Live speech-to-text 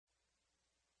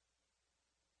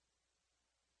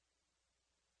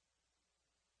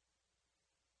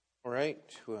All right,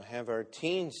 we'll have our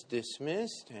teens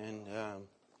dismissed, and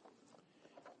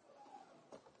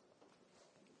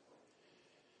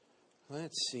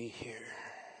let's see here.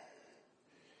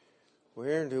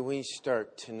 Where do we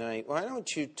start tonight? Why don't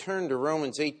you turn to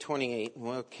Romans 8:28, and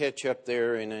we'll catch up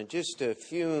there in just a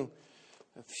few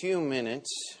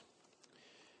minutes.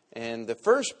 And the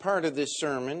first part of this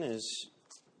sermon is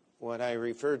what I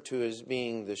refer to as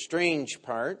being the strange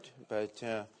part, but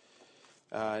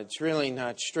it's really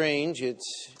not strange.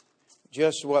 It's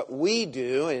just what we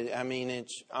do. I mean, it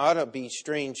ought to be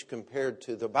strange compared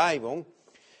to the Bible.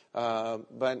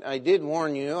 But I did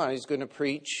warn you I was going to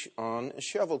preach on a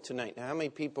shovel tonight. Now, how many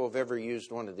people have ever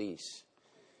used one of these?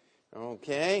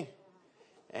 Okay.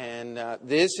 And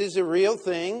this is a real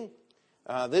thing.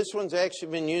 This one's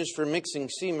actually been used for mixing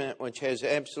cement, which has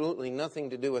absolutely nothing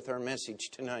to do with our message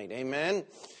tonight. Amen?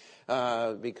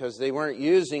 Because they weren't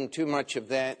using too much of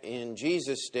that in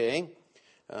Jesus' day.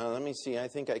 Let me see. I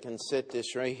think I can set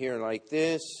this right here like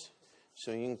this,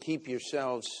 so you can keep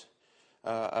yourselves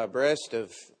abreast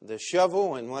of the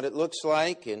shovel and what it looks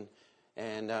like. And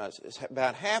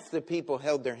about half the people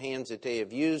held their hands that they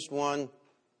have used one.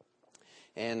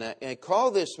 And I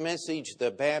call this message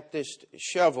the Baptist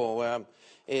shovel.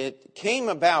 It came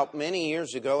about many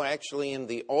years ago, actually, in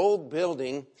the old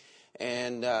building.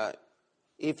 And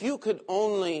if you could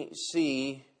only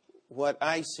see what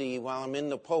I see while I'm in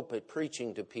the pulpit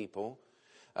preaching to people,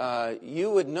 you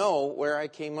would know where I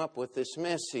came up with this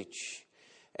message.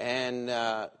 And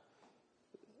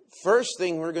first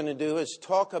thing we're going to do is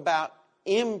talk about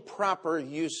improper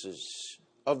uses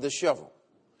of the shovel.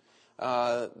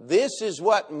 This is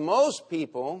what most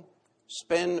people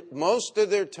spend most of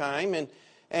their time,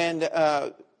 and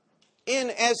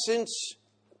in essence,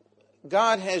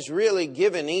 God has really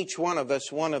given each one of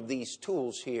us one of these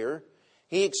tools here.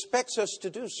 He expects us to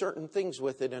do certain things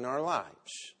with it in our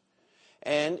lives,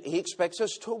 and He expects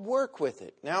us to work with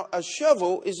it. Now, a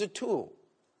shovel is a tool.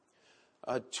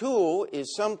 A tool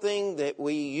is something that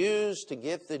we use to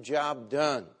get the job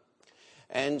done.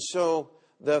 And so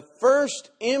the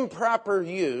first improper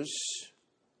use,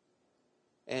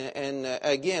 and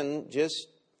again, just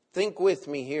think with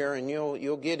me here and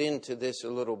you'll get into this a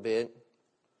little bit.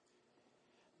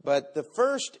 But the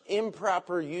first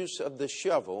improper use of the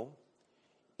shovel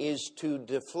is to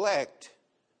deflect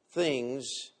things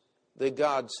that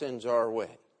God sends our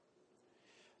way.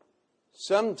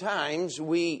 Sometimes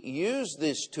we use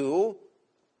this tool.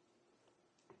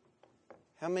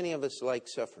 How many of us like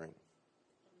suffering?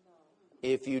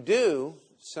 If you do,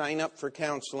 sign up for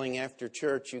counseling after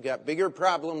church. You got bigger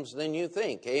problems than you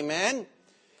think. Amen?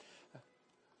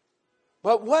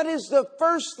 But what is the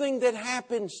first thing that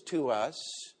happens to us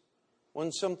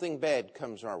when something bad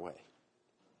comes our way?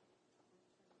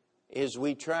 Is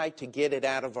we try to get it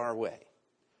out of our way.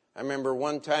 I remember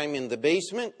one time in the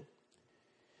basement,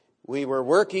 we were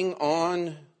working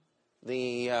on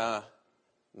the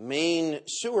main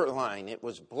sewer line. It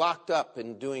was blocked up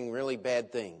and doing really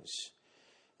bad things.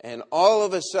 And all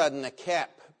of a sudden, a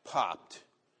cap popped,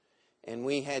 and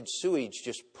we had sewage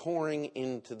just pouring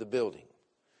into the building.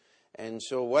 And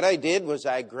so what I did was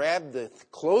I grabbed the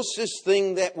closest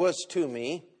thing that was to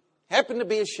me, happened to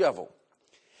be a shovel,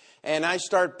 and I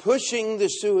started pushing the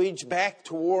sewage back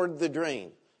toward the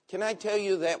drain. Can I tell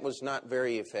you that was not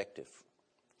very effective?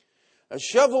 A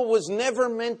shovel was never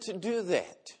meant to do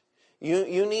that.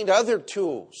 You need other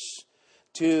tools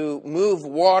to move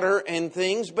water and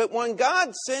things. But when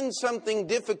God sends something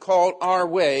difficult our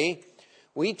way,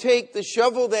 we take the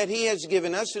shovel that He has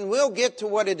given us, and we'll get to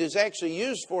what it is actually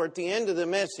used for at the end of the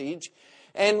message,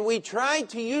 and we try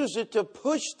to use it to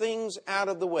push things out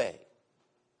of the way.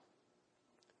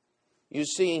 You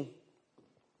see,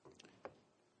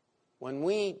 when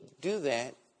we do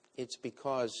that, it's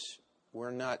because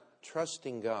we're not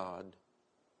trusting God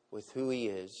with who He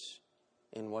is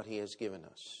and what He has given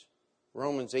us.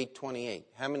 Romans 8:28.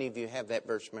 How many of you have that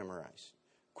verse memorized?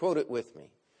 Quote it with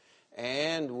me.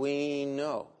 And we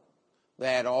know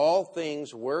that all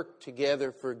things work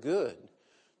together for good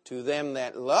to them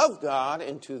that love God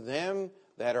and to them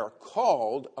that are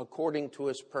called according to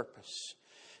His purpose.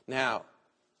 Now,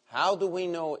 how do we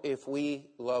know if we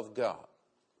love God?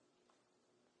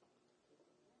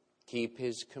 Keep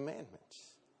His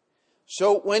commandments.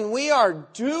 So when we are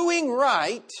doing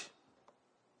right,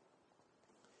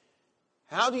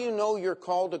 how do you know you're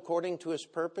called according to His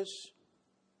purpose?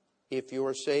 If you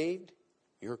are saved,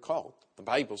 you're called. The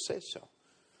Bible says so.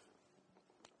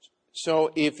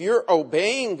 So if you're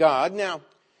obeying God, now,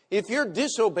 if you're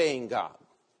disobeying God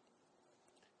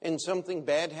and something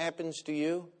bad happens to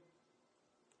you,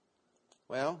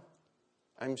 well,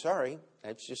 I'm sorry,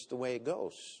 that's just the way it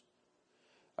goes.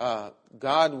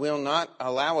 God will not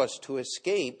allow us to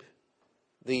escape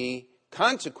the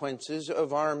consequences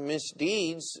of our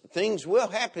misdeeds. Things will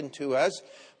happen to us.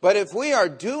 But if we are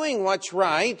doing what's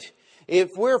right, if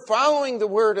we're following the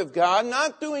Word of God,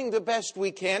 not doing the best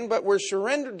we can, but we're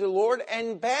surrendered to the Lord,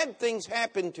 and bad things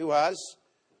happen to us,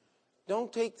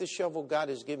 don't take the shovel God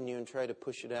has given you and try to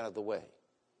push it out of the way.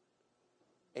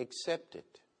 Accept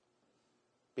it.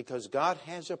 Because God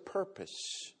has a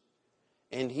purpose.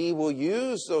 And He will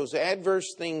use those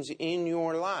adverse things in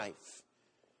your life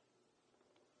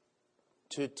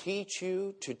to teach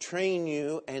you, to train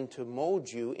you, and to mold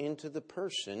you into the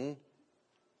person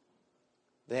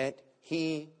that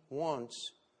He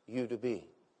wants you to be.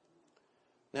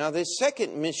 Now, this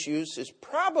second misuse is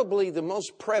probably the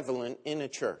most prevalent in a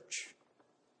church.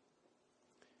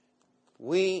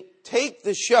 We take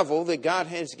the shovel that God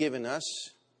has given us,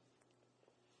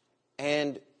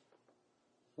 and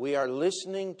we are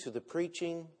listening to the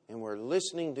preaching, and we're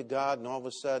listening to God, and all of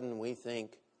a sudden we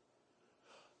think,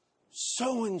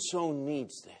 so-and-so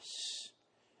needs this.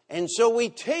 And so we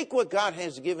take what God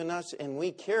has given us, and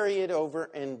we carry it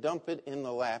over and dump it in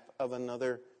the lap of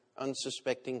another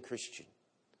unsuspecting Christian.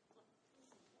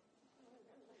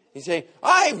 You say,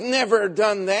 I've never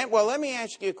done that. Well, let me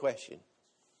ask you a question.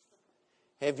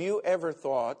 Have you ever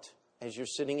thought, as you're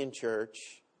sitting in church,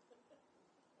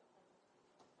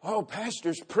 oh,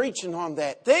 pastor's preaching on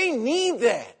that. They need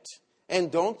that.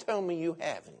 And don't tell me you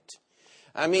haven't.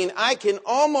 I mean, I can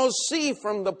almost see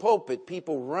from the pulpit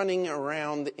people running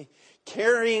around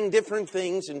carrying different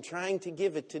things and trying to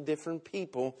give it to different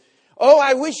people. Oh,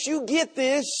 I wish you get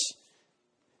this.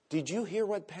 Did you hear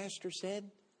what pastor said?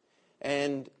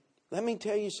 And let me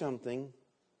tell you something.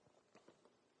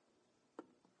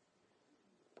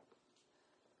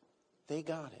 They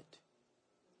got it.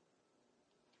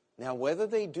 Now, whether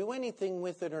they do anything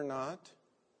with it or not,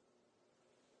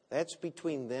 that's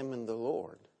between them and the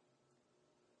Lord.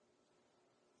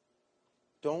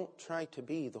 Don't try to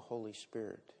be the Holy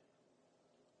Spirit.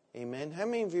 Amen. How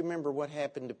many of you remember what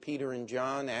happened to Peter and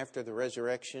John after the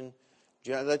resurrection?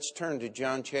 Let's turn to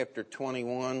John chapter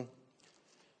 21.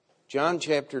 John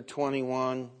chapter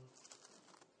 21.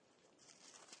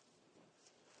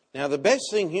 Now, the best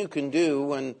thing you can do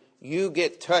when you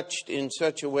get touched in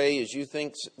such a way as you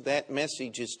think that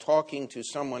message is talking to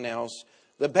someone else,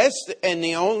 the best and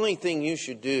the only thing you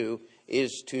should do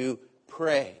is to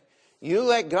pray. You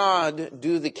let God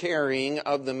do the carrying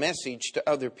of the message to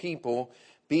other people.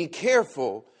 Be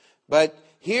careful. But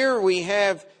here we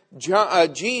have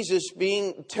Jesus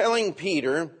telling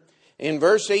Peter in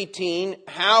verse 18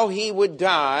 how he would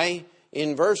die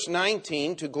in verse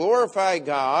 19 to glorify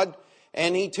God.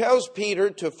 And he tells Peter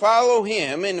to follow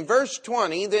him. In verse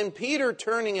 20, then Peter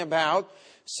turning about,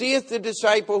 seeth the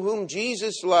disciple whom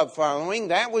Jesus loved following.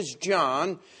 That was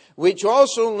John, which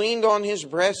also leaned on his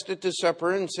breast at the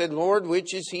supper and said, Lord,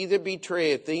 which is he that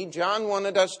betrayeth thee? John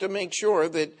wanted us to make sure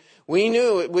that we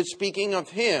knew it was speaking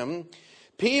of him.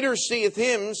 Peter seeth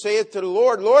him, saith to the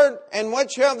Lord, Lord, and what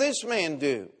shall this man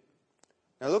do?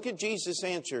 Now look at Jesus'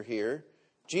 answer here.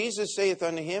 Jesus saith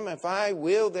unto him, if I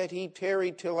will that he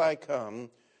tarry till I come,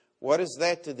 what is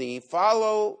that to thee?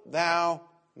 Follow thou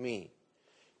me.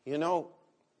 You know,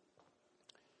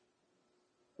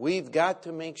 we've got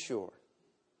to make sure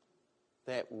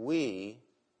that we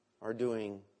are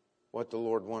doing what the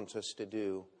Lord wants us to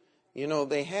do. You know,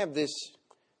 they have this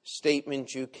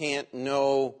statement, you can't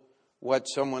know what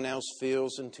someone else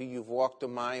feels until you've walked a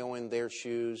mile in their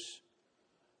shoes.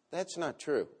 That's not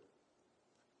true.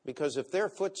 Because if their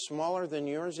foot's smaller than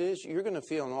yours is, you're going to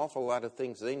feel an awful lot of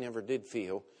things they never did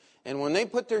feel. And when they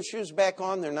put their shoes back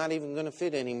on, they're not even going to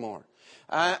fit anymore.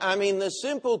 I mean, the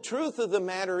simple truth of the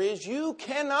matter is you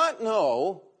cannot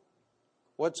know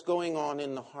what's going on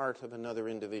in the heart of another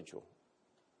individual.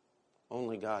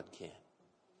 Only God can.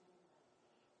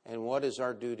 And what is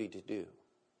our duty to do?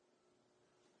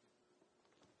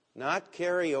 Not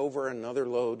carry over another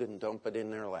load and dump it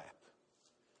in their lap.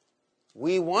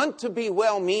 We want to be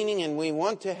well-meaning and we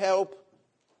want to help.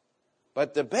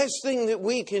 But the best thing that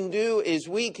we can do is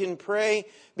we can pray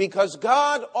because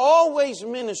God always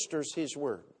ministers His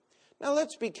Word. Now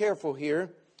let's be careful here.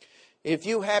 If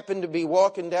you happen to be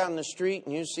walking down the street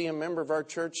and you see a member of our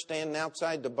church standing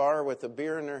outside the bar with a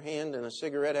beer in their hand and a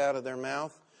cigarette out of their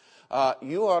mouth,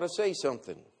 you ought to say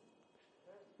something.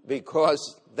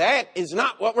 Because that is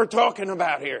not what we're talking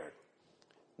about here.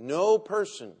 No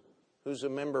person who's a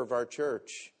member of our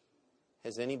church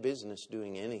has any business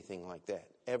doing anything like that,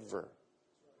 ever.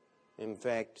 In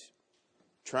fact,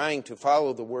 trying to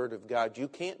follow the Word of God, you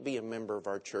can't be a member of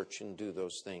our church and do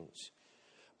those things.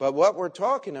 But what we're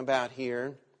talking about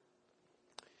here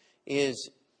is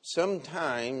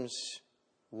sometimes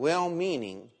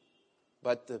well-meaning,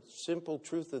 but the simple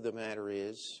truth of the matter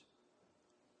is,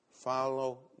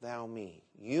 follow thou me.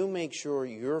 You make sure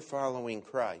you're following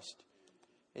Christ.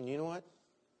 And you know what?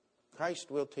 Christ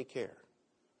will take care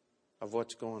of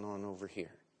what's going on over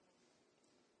here.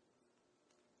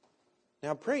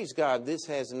 Now, praise God, this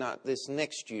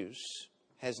next use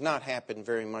has not happened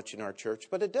very much in our church,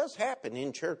 but it does happen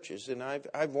in churches, and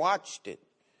I've watched it.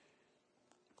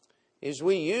 Is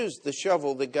we use the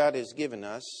shovel that God has given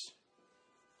us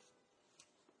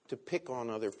to pick on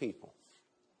other people.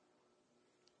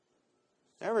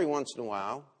 Every once in a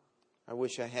while, I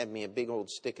wish I had me a big old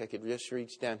stick. I could just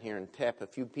reach down here and tap a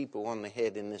few people on the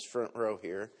head in this front row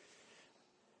here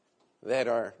that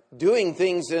are doing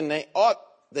things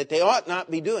that they ought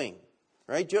not be doing.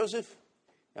 Right, Joseph?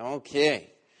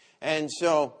 Okay. And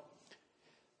so,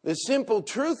 the simple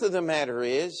truth of the matter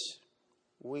is,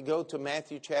 we go to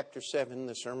Matthew chapter 7,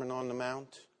 the Sermon on the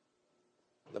Mount.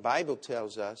 The Bible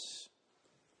tells us,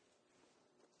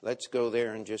 let's go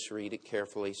there and just read it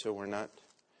carefully so we're not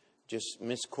just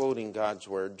misquoting God's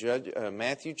Word.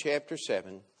 Matthew chapter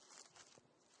 7.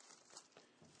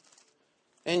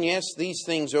 And yes, these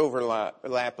things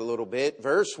overlap a little bit.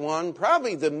 Verse 1,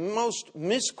 probably the most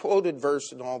misquoted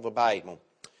verse in all the Bible.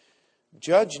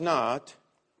 Judge not,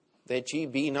 that ye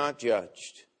be not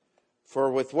judged. For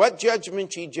with what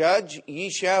judgment ye judge, ye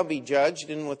shall be judged,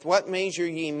 and with what measure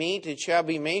ye mete, it shall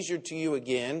be measured to you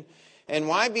again. And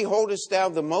why beholdest thou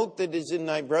the mote that is in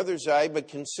thy brother's eye, but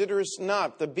considerest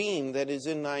not the beam that is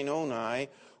in thine own eye?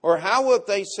 Or how wilt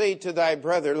thou say to thy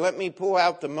brother, let me pull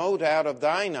out the mote out of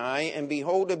thine eye, and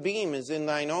behold, a beam is in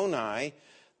thine own eye?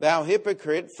 Thou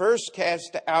hypocrite, first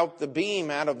cast out the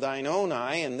beam out of thine own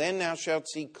eye, and then thou shalt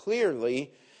see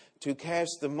clearly to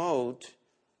cast the mote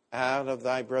out of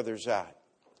thy brother's eye.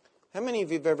 How many of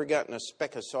you have ever gotten a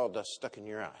speck of sawdust stuck in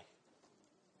your eye?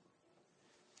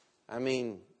 I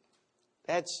mean,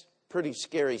 that's pretty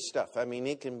scary stuff. I mean,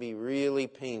 it can be really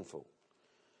painful.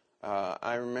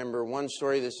 I remember one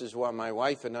story. This is while my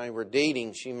wife and I were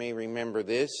dating. She may remember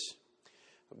this.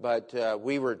 But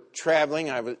we were traveling.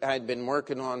 I had been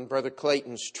working on Brother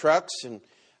Clayton's trucks, and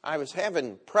I was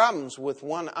having problems with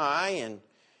one eye, and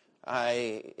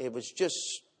it was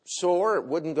just sore. It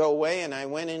wouldn't go away, and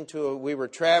we were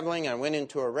traveling. I went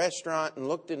into a restaurant and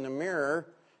looked in the mirror,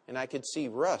 and I could see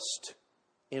rust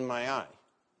in my eye.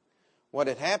 What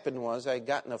had happened was I'd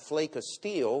gotten a flake of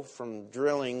steel from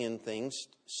drilling in things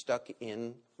stuck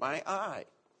in my eye.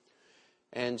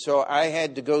 And so I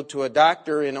had to go to a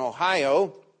doctor in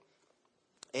Ohio,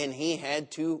 and he had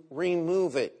to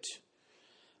remove it.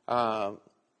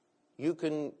 You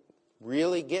can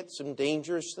really get some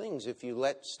dangerous things if you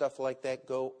let stuff like that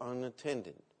go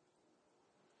unattended.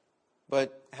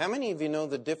 But how many of you know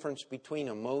the difference between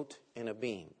a mote and a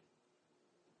beam?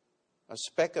 A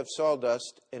speck of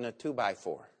sawdust and a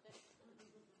 2x4.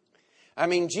 I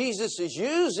mean, Jesus is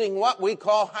using what we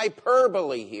call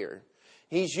hyperbole here.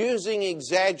 He's using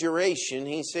exaggeration.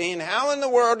 He's saying, how in the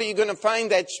world are you going to find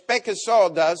that speck of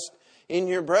sawdust in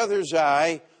your brother's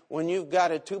eye when you've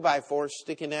got a 2x4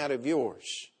 sticking out of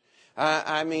yours?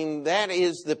 I mean, that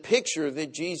is the picture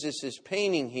that Jesus is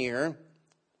painting here.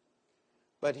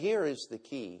 But here is the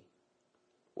key.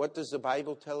 What does the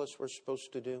Bible tell us we're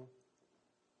supposed to do?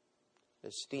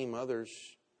 Esteem others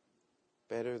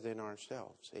better than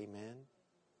ourselves. Amen?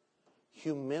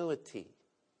 Humility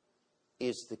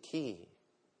is the key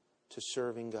to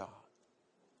serving God.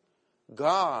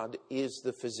 God is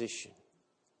the physician.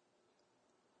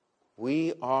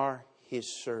 We are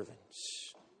His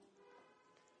servants.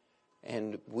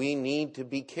 And we need to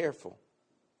be careful.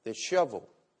 The shovel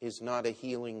is not a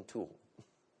healing tool.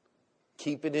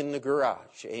 Keep it in the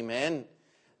garage. Amen?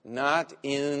 Not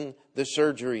in the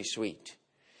surgery suite.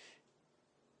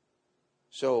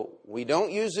 So we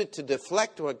don't use it to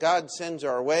deflect what God sends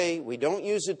our way. We don't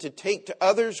use it to take to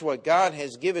others what God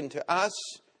has given to us.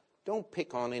 Don't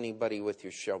pick on anybody with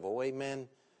your shovel. Amen?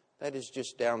 That is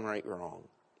just downright wrong.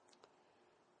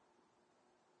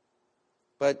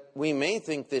 But we may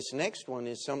think this next one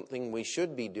is something we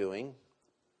should be doing.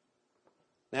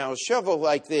 Now, a shovel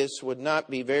like this would not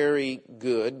be very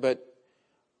good, but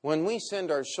when we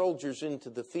send our soldiers into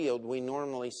the field, we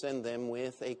normally send them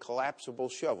with a collapsible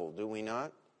shovel, do we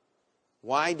not?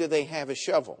 Why do they have a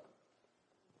shovel?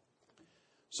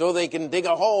 So they can dig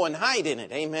a hole and hide in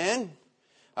it, amen?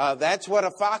 That's what a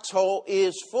foxhole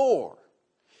is for,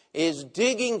 is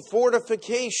digging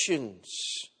fortifications.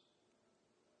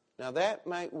 Now that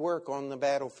might work on the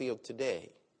battlefield today,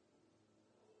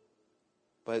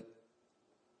 but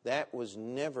that was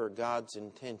never God's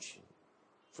intention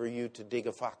for you to dig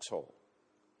a foxhole.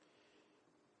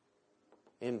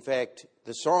 In fact,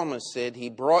 the psalmist said, He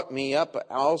brought me up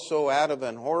also out of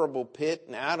an horrible pit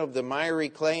and out of the miry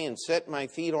clay and set my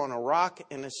feet on a rock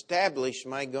and established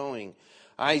my going.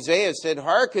 Isaiah said,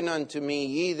 Hearken unto me,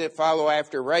 ye that follow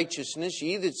after righteousness,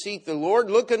 ye that seek the Lord,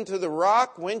 look unto the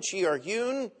rock whence ye are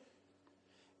hewn,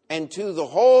 and to the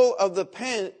hole of the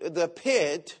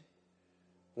pit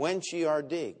whence ye are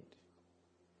digged.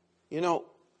 You know,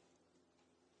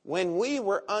 when we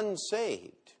were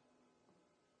unsaved,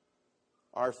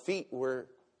 our feet were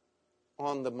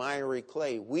on the miry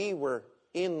clay. We were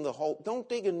in the hole. Don't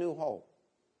dig a new hole.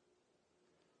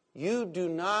 You do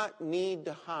not need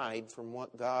to hide from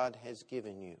what God has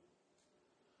given you.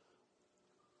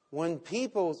 When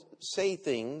people say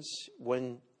things,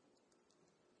 when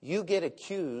you get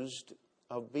accused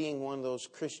of being one of those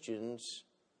Christians,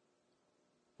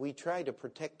 we try to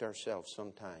protect ourselves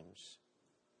sometimes.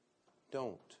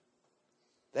 Don't.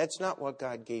 That's not what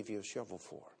God gave you a shovel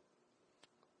for.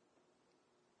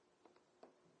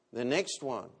 The next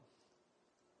one.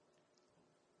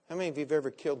 How many of you have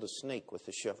ever killed a snake with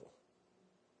a shovel?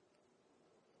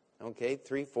 Okay,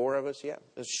 3, 4 of us, yeah.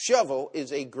 The shovel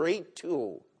is a great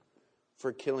tool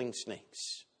for killing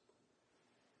snakes.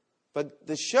 But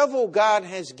the shovel God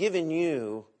has given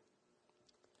you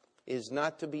is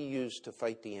not to be used to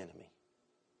fight the enemy.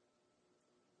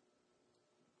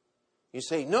 You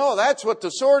say, no, that's what the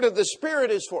sword of the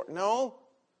Spirit is for. No,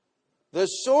 the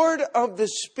sword of the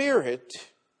Spirit,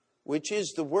 which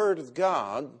is the Word of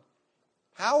God,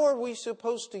 how are we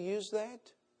supposed to use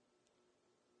that?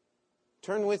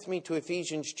 Turn with me to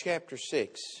Ephesians chapter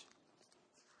 6.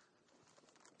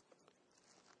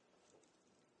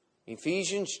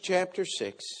 Ephesians chapter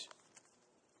 6.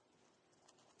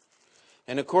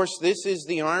 And of course, this is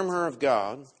the armor of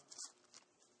God.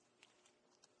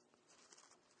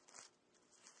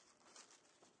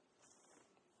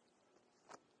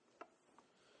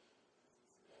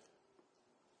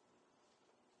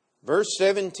 Verse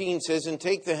 17 says, And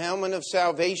take the helmet of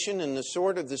salvation and the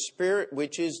sword of the Spirit,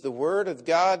 which is the word of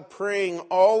God, praying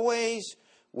always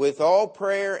with all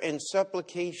prayer and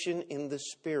supplication in the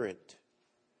Spirit,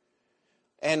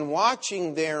 and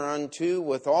watching thereunto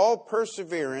with all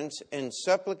perseverance and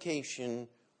supplication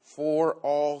for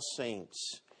all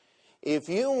saints. If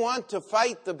you want to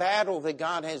fight the battle that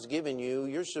God has given you,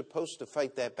 you're supposed to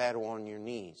fight that battle on your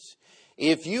knees.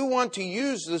 If you want to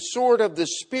use the sword of the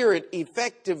Spirit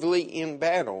effectively in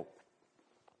battle,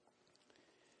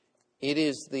 it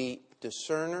is the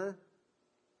discerner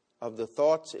of the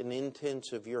thoughts and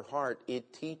intents of your heart.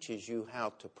 It teaches you how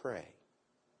to pray.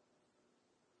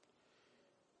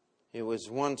 It was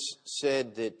once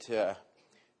said that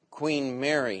Queen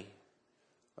Mary,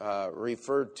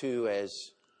 referred to as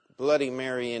Bloody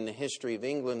Mary in the history of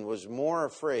England, was more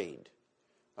afraid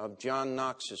of John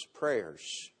Knox's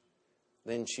prayers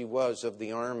than she was of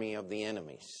the army of the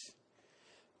enemies.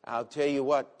 I'll tell you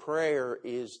what, prayer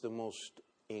is the most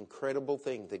incredible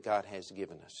thing that God has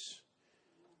given us.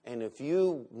 And if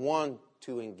you want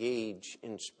to engage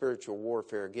in spiritual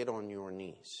warfare, get on your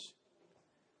knees.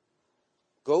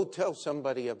 Go tell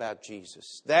somebody about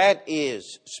Jesus. That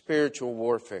is spiritual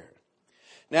warfare.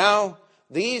 Now,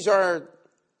 these are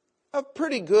a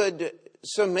pretty good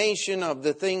summation of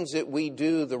the things that we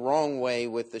do the wrong way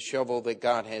with the shovel that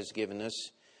God has given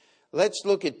us. Let's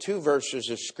look at 2 verses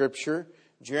of Scripture.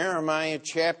 Jeremiah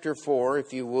chapter 4,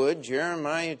 if you would.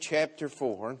 Jeremiah chapter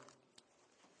 4.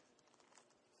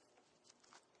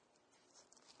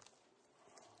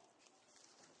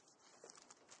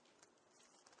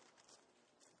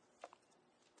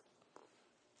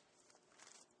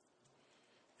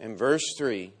 And verse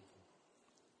 3.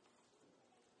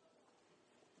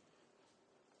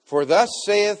 For thus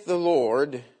saith the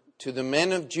Lord to the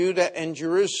men of Judah and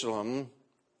Jerusalem,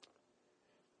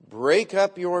 break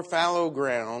up your fallow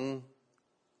ground,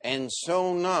 and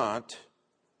sow not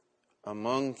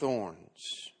among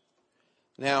thorns.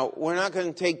 Now, we're not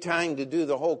going to take time to do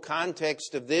the whole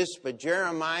context of this, but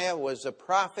Jeremiah was a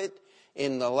prophet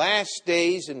in the last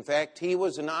days. In fact, he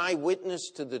was an eyewitness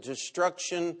to the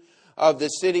destruction of the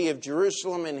city of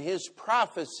Jerusalem, and his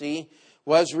prophecy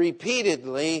was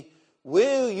repeatedly,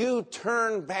 will you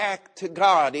turn back to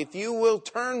God? If you will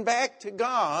turn back to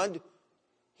God,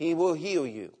 He will heal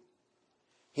you.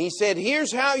 He said,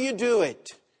 here's how you do it.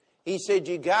 He said,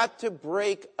 you got to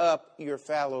break up your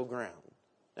fallow ground.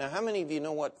 Now, how many of you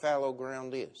know what fallow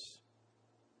ground is?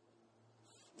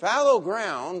 Fallow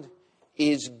ground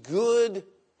is good,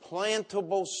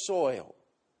 plantable soil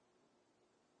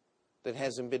that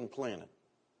hasn't been planted.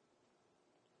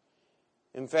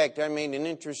 In fact, I made an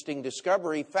interesting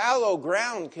discovery. Fallow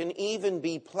ground can even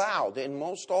be plowed, and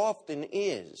most often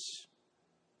is.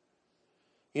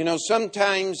 You know,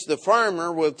 sometimes the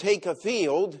farmer will take a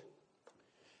field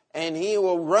and he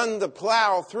will run the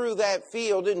plow through that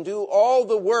field and do all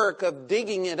the work of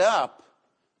digging it up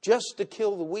just to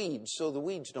kill the weeds so the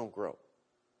weeds don't grow.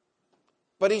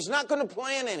 But he's not going to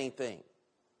plant anything.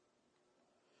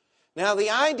 Now, the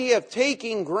idea of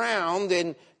taking ground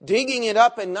and digging it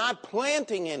up and not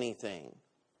planting anything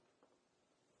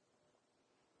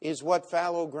is what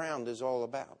fallow ground is all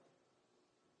about.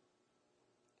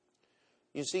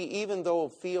 You see, even though a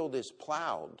field is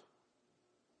plowed,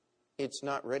 it's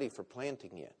not ready for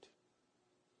planting yet.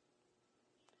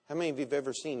 How many of you have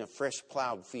ever seen a fresh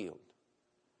plowed field?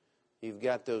 You've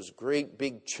got those great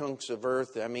big chunks of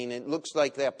earth. I mean, it looks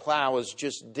like that plow is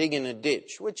just digging a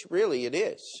ditch, which really it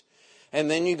is. And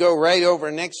then you go right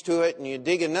over next to it and you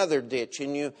dig another ditch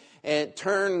and you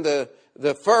turn the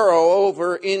furrow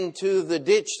over into the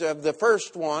ditch of the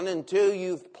first one until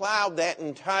you've plowed that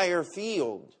entire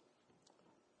field.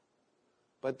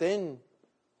 But then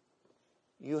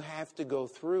you have to go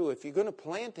through, if you're going to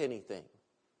plant anything,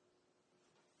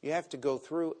 you have to go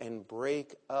through and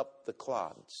break up the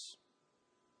clods.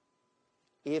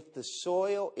 If the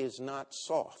soil is not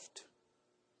soft,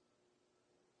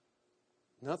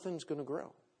 nothing's going to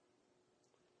grow.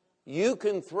 You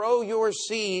can throw your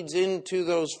seeds into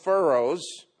those furrows,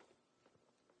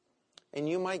 and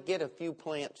you might get a few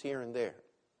plants here and there.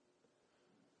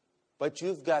 But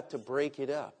you've got to break it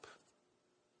up.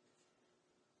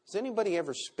 Has anybody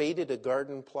ever spaded a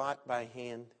garden plot by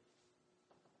hand?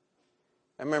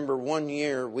 I remember one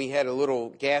year we had a little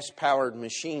gas-powered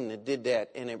machine that did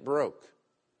that, and it broke.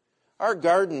 Our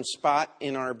garden spot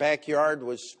in our backyard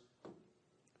was,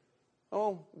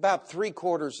 about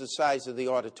 3/4 the size of the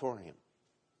auditorium.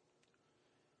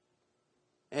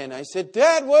 And I said,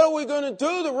 Dad, what are we going to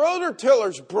do? The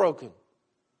rotor-tiller's broken.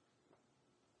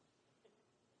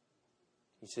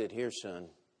 He said, here, son.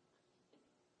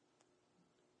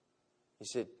 He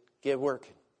said, get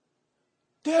working.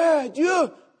 Dad,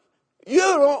 you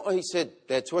don't. He said,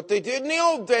 that's what they did in the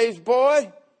old days,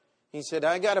 boy. He said,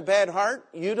 I got a bad heart.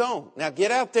 You don't. Now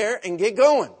get out there and get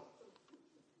going.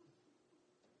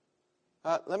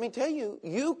 Let me tell you,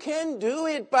 you can do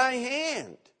it by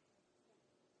hand.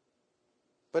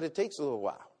 But it takes a little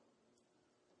while.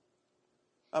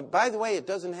 By the way, it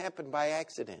doesn't happen by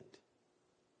accident.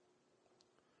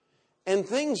 And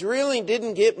things really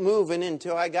didn't get moving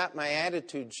until I got my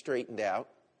attitude straightened out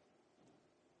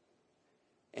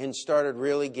and started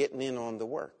really getting in on the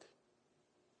work.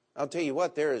 I'll tell you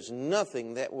what, there is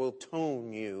nothing that will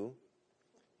tone you.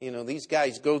 You know, these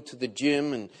guys go to the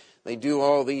gym and they do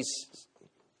all these.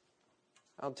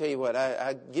 I'll tell you what,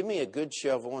 I give me a good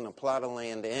shovel and a plot of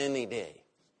land any day.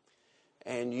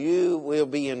 And you will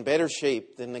be in better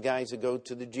shape than the guys that go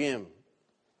to the gym.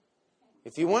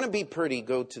 If you want to be pretty,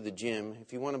 go to the gym.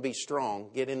 If you want to be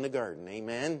strong, get in the garden.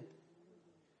 Amen?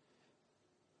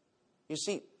 You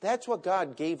see, that's what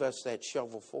God gave us that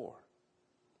shovel for.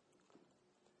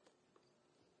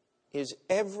 Is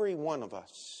every one of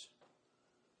us.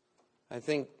 I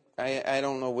think, I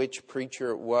don't know which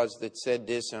preacher it was that said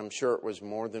this. I'm sure it was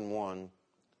more than one.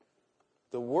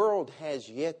 The world has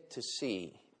yet to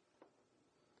see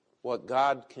what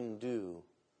God can do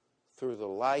through the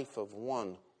life of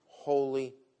one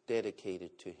wholly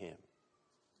dedicated to Him.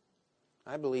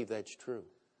 I believe that's true.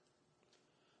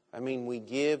 I mean, we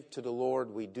give to the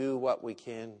Lord, we do what we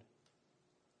can.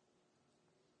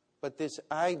 But this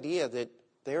idea that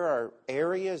there are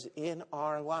areas in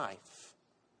our life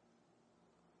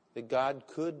that God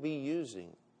could be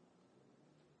using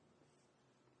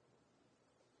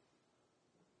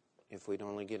if we'd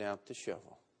only get out the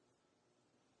shovel.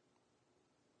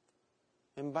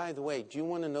 And by the way, do you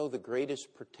want to know the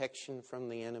greatest protection from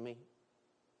the enemy?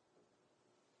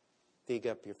 Dig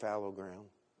up your fallow ground.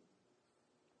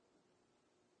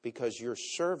 Because your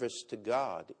service to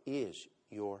God is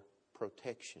your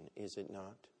protection, is it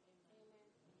not?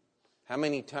 How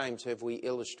many times have we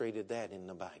illustrated that in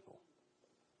the Bible?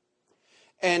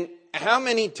 And how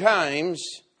many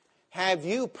times have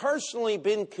you personally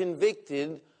been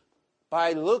convicted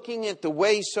by looking at the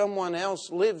way someone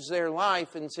else lives their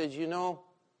life and says, you know,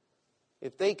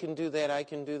 if they can do that, I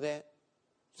can do that?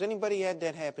 Has anybody had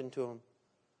that happen to them?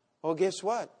 Well, guess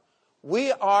what?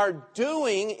 We are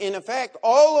doing, in effect,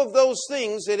 all of those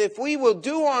things that if we will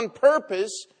do on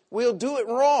purpose, we'll do it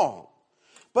wrong.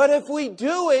 But if we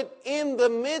do it in the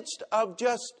midst of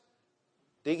just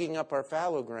digging up our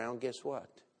fallow ground, guess what?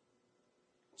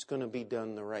 It's going to be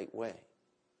done the right way.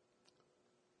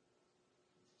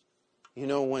 You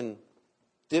know, when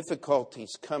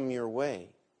difficulties come your way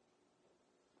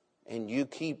and you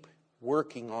keep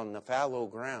working on the fallow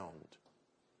ground,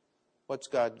 what's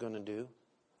God going to do?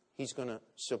 He's going to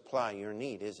supply your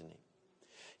need, isn't He?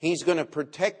 He's going to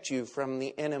protect you from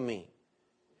the enemy.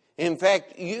 In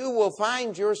fact, you will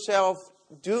find yourself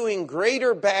doing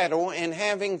greater battle and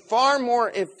having far more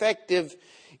effective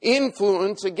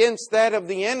influence against that of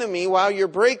the enemy while you're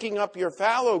breaking up your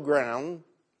fallow ground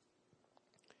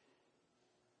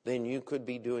than you could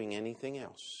be doing anything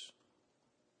else.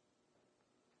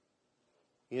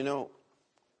 You know,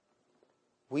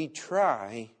 we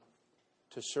try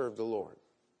to serve the Lord.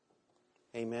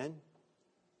 Amen?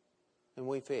 And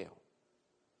we fail.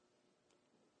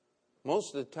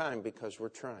 Most of the time because we're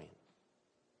trying.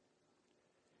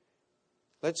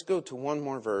 Let's go to one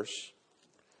more verse.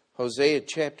 Hosea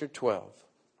chapter 12.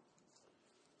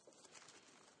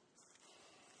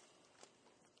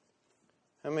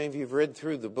 How many of you have read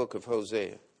through the book of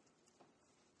Hosea?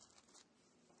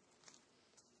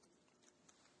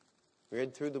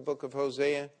 Read through the book of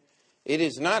Hosea? It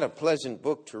is not a pleasant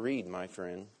book to read, my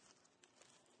friend.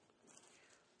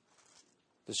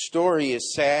 The story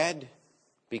is sad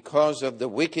because of the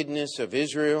wickedness of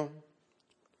Israel.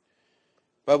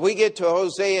 But we get to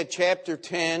Hosea chapter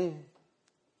 10,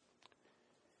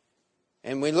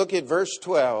 and we look at verse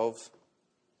 12.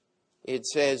 It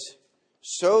says,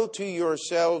 "Sow to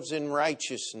yourselves in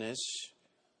righteousness,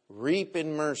 reap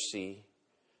in mercy,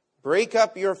 break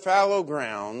up your fallow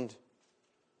ground,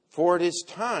 for it is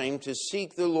time to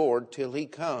seek the Lord till He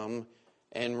come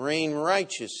and rain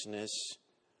righteousness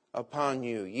upon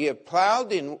you. Ye have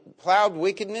plowed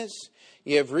wickedness,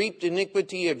 ye have reaped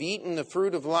iniquity, ye have eaten the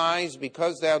fruit of lies,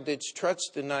 because thou didst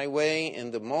trust in thy way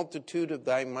and the multitude of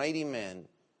thy mighty men."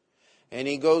 And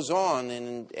he goes on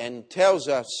and tells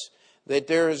us that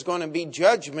there is going to be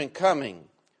judgment coming.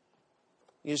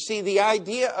 You see, the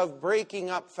idea of breaking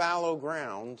up fallow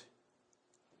ground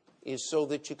is so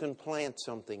that you can plant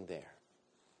something there.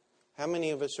 How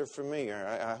many of us are familiar?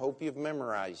 I hope you've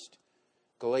memorized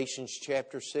Galatians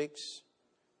chapter 6.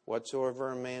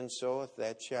 Whatsoever a man soweth,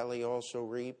 that shall he also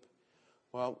reap.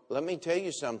 Well, let me tell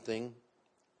you something.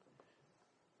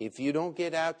 If you don't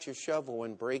get out your shovel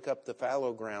and break up the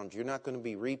fallow ground, you're not going to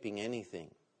be reaping anything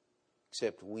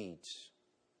except weeds.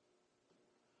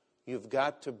 You've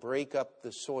got to break up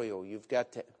the soil. You've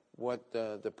got to, what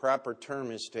the proper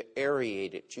term is, to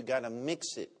aerate it. You've got to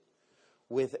mix it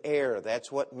with air.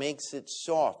 That's what makes it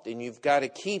soft, and you've got to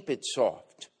keep it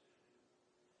soft.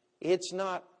 It's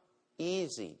not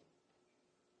easy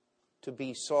to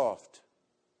be soft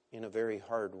in a very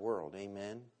hard world.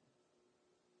 Amen?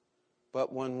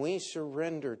 But when we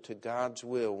surrender to God's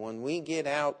will, when we get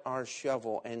out our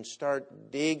shovel and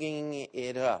start digging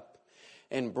it up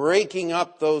and breaking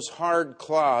up those hard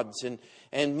clods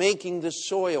and making the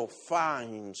soil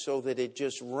fine so that it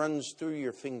just runs through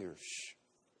your fingers,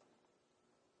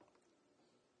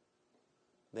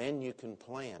 then you can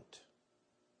plant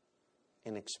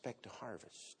and expect a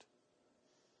harvest.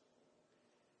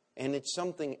 And it's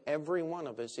something every one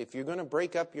of us, if you're going to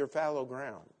break up your fallow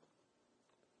ground,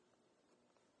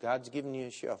 God's given you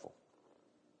a shovel.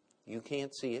 You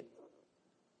can't see it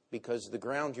because the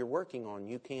ground you're working on,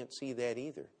 you can't see that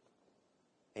either.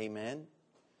 Amen?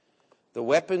 The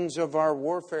weapons of our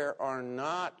warfare are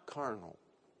not carnal.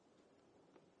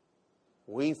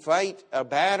 We fight a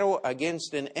battle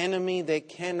against an enemy that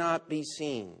cannot be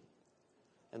seen.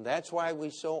 And that's why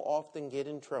we so often get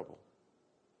in trouble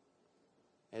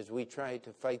as we try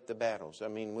to fight the battles. I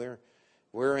mean,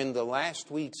 we're in the last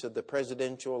weeks of the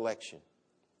presidential election.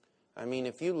 I mean,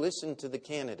 if you listen to the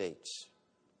candidates,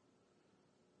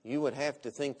 you would have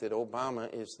to think that Obama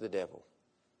is the devil.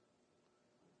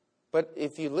 But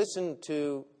if you listen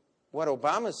to what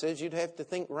Obama says, you'd have to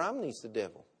think Romney's the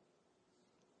devil.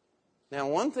 Now,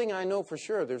 one thing I know for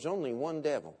sure, there's only one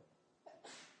devil.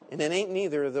 And it ain't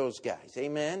neither of those guys.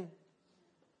 Amen?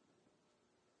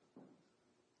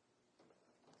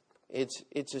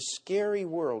 It's a scary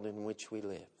world in which we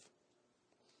live.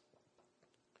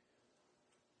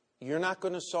 You're not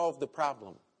going to solve the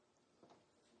problem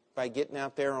by getting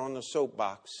out there on the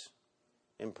soapbox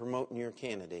and promoting your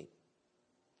candidate.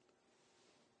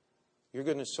 You're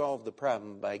going to solve the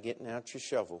problem by getting out your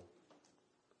shovel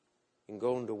and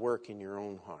going to work in your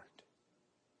own heart.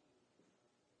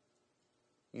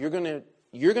 You're going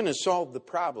to solve the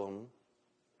problem.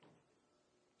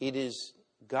 It is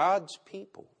God's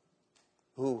people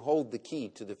who hold the key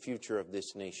to the future of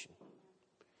this nation.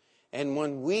 And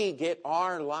when we get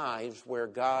our lives where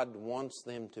God wants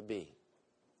them to be.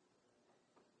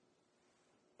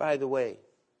 By the way,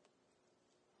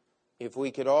 if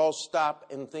we could all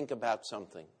stop and think about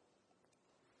something,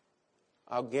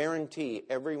 I'll guarantee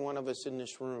every one of us in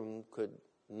this room could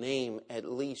name at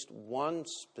least one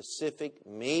specific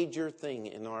major thing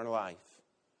in our life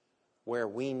where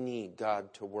we need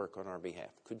God to work on our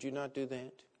behalf. Could you not do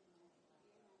that?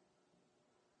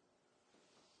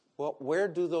 Well, where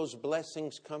do those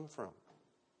blessings come from?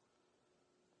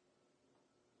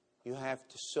 You have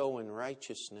to sow in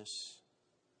righteousness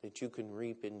that you can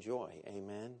reap in joy.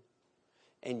 Amen?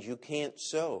 And you can't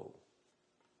sow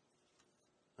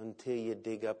until you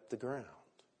dig up the ground.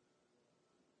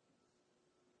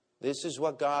 This is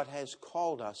what God has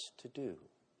called us to do.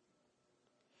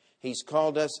 He's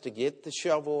called us to get the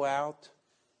shovel out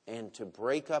and to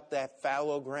break up that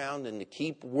fallow ground and to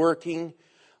keep working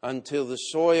until the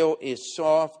soil is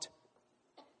soft.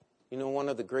 You know, one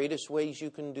of the greatest ways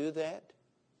you can do that?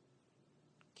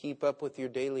 Keep up with your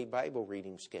daily Bible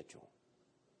reading schedule.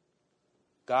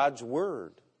 God's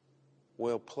Word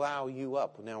will plow you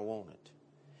up, now won't it?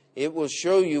 It will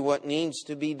show you what needs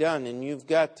to be done, and you've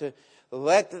got to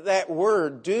let that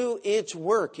Word do its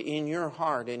work in your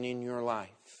heart and in your life.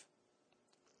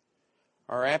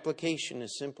 Our application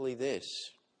is simply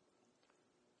this.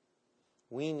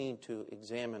 We need to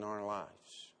examine our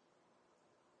lives.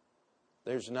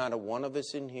 There's not a one of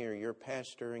us in here, your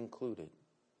pastor included,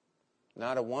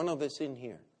 not a one of us in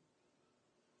here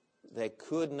that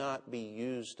could not be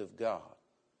used of God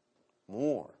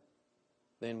more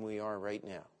than we are right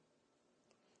now.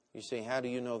 You say, how do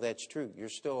you know that's true? You're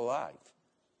still alive.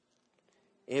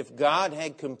 If God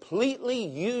had completely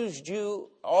used you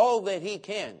all that He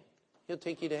can, He'll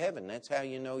take you to heaven. That's how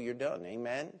you know you're done.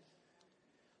 Amen?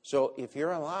 So if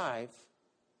you're alive,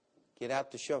 get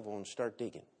out the shovel and start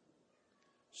digging.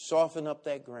 Soften up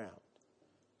that ground.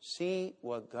 See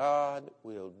what God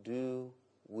will do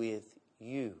with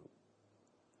you.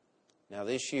 Now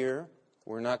this year,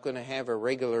 we're not going to have a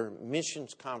regular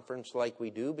missions conference like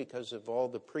we do because of all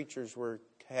the preachers we're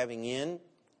having in.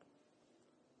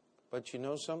 But you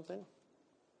know something?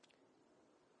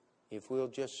 If we'll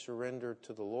just surrender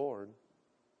to the Lord,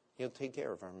 He'll take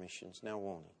care of our missions, now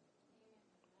won't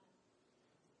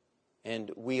He?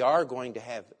 And we are going to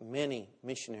have many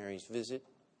missionaries visit.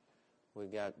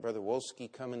 We've got Brother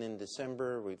Wolski coming in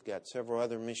December. We've got several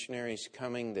other missionaries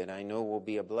coming that I know will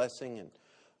be a blessing. And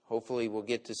hopefully we'll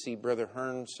get to see Brother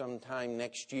Hearn sometime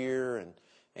next year.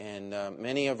 And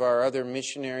many of our other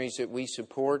missionaries that we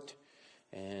support.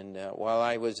 And while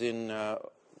I was in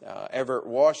Everett,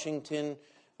 Washington,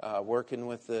 working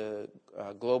with the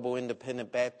Global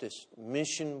Independent Baptist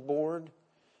Mission Board,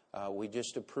 we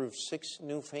just approved 6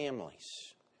 new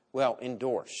families. Well,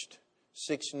 endorsed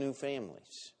 6 new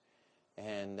families.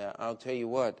 And I'll tell you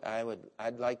what,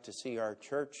 I'd like to see our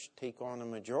church take on a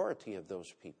majority of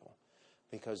those people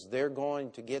because they're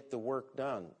going to get the work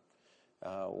done.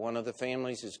 One of the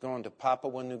families is going to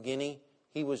Papua New Guinea.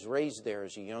 He was raised there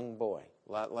as a young boy,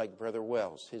 a lot like Brother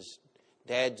Wells. His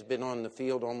dad's been on the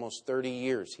field almost 30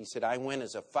 years. He said, I went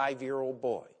as a 5-year-old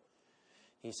boy.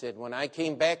 He said, when I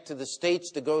came back to the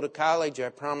States to go to college, I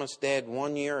promised Dad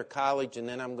 1 year of college and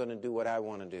then I'm going to do what I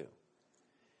want to do.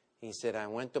 He said, I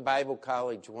went to Bible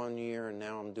college 1 year and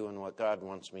now I'm doing what God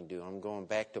wants me to do. I'm going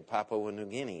back to Papua New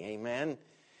Guinea. Amen?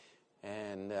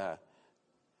 And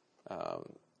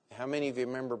how many of you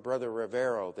remember Brother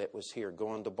Rivero that was here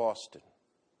going to Boston?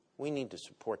 We need to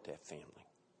support that family.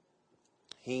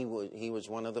 He was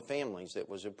one of the families that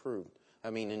was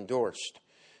endorsed.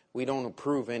 We don't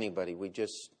approve anybody. We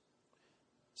just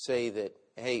say that,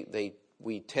 hey,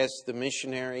 we test the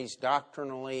missionaries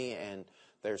doctrinally and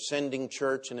they're sending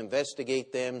church and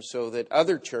investigate them so that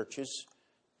other churches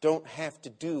don't have to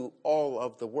do all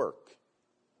of the work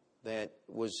that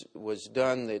was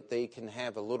done, that they can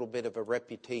have a little bit of a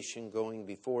reputation going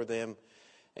before them.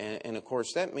 And of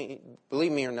course,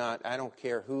 believe me or not, I don't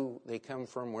care who they come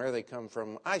from, where they come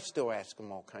from. I still ask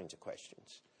them all kinds of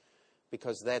questions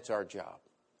because that's our job.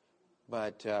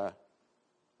 But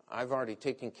I've already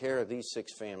taken care of these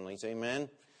 6 families, amen?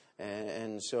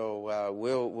 And so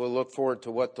we'll look forward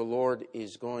to what the Lord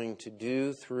is going to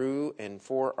do through and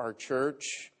for our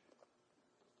church.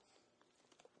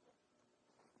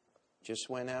 Just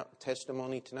went out,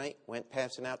 testimony tonight, went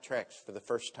passing out tracts for the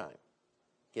first time.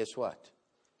 Guess what?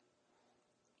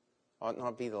 Ought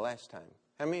not be the last time.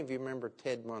 How many of you remember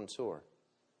Ted Mansour?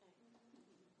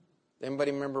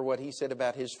 Anybody remember what he said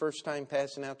about his first time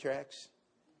passing out tracts?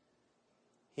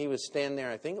 He was standing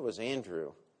there, I think it was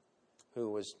Andrew, who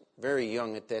was very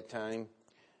young at that time.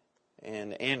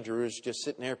 And Andrew was just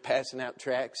sitting there passing out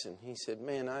tracts. And he said,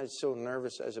 man, I was so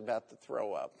nervous I was about to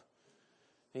throw up.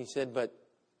 And he said, but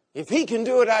if he can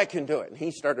do it, I can do it. And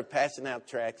he started passing out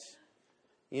tracts.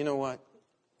 You know what?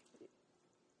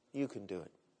 You can do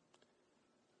it.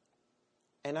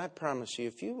 And I promise you,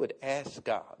 if you would ask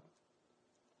God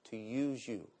to use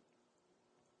you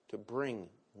to bring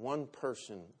one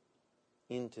person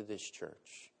into this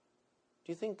church,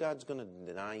 do you think God's going to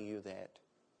deny you that?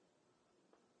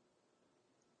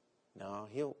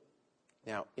 No,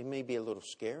 Now, it may be a little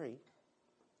scary.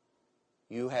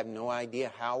 You have no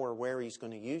idea how or where He's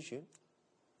going to use you,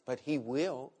 but He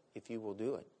will if you will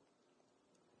do it.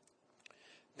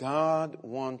 God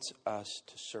wants us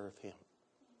to serve Him.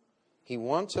 He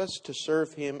wants us to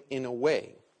serve Him in a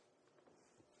way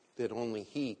that only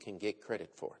He can get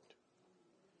credit for it.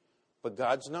 But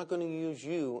God's not going to use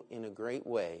you in a great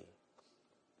way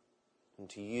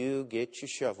until you get your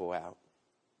shovel out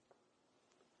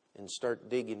and start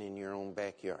digging in your own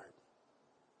backyard.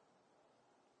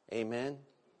 Amen?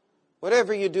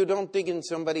 Whatever you do, don't dig in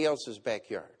somebody else's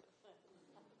backyard.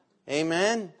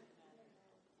 Amen?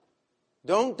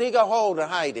 Don't dig a hole to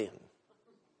hide in.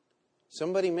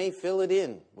 Somebody may fill it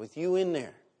in with you in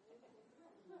there.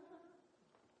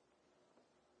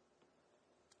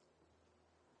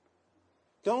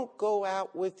 Don't go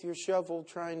out with your shovel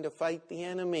trying to fight the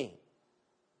enemy.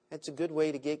 That's a good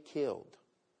way to get killed.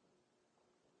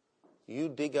 You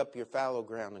dig up your fallow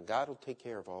ground and God will take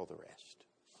care of all the rest.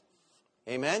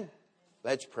 Amen?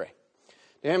 Let's pray.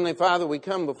 Dear Heavenly Father, we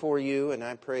come before you and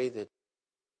I pray that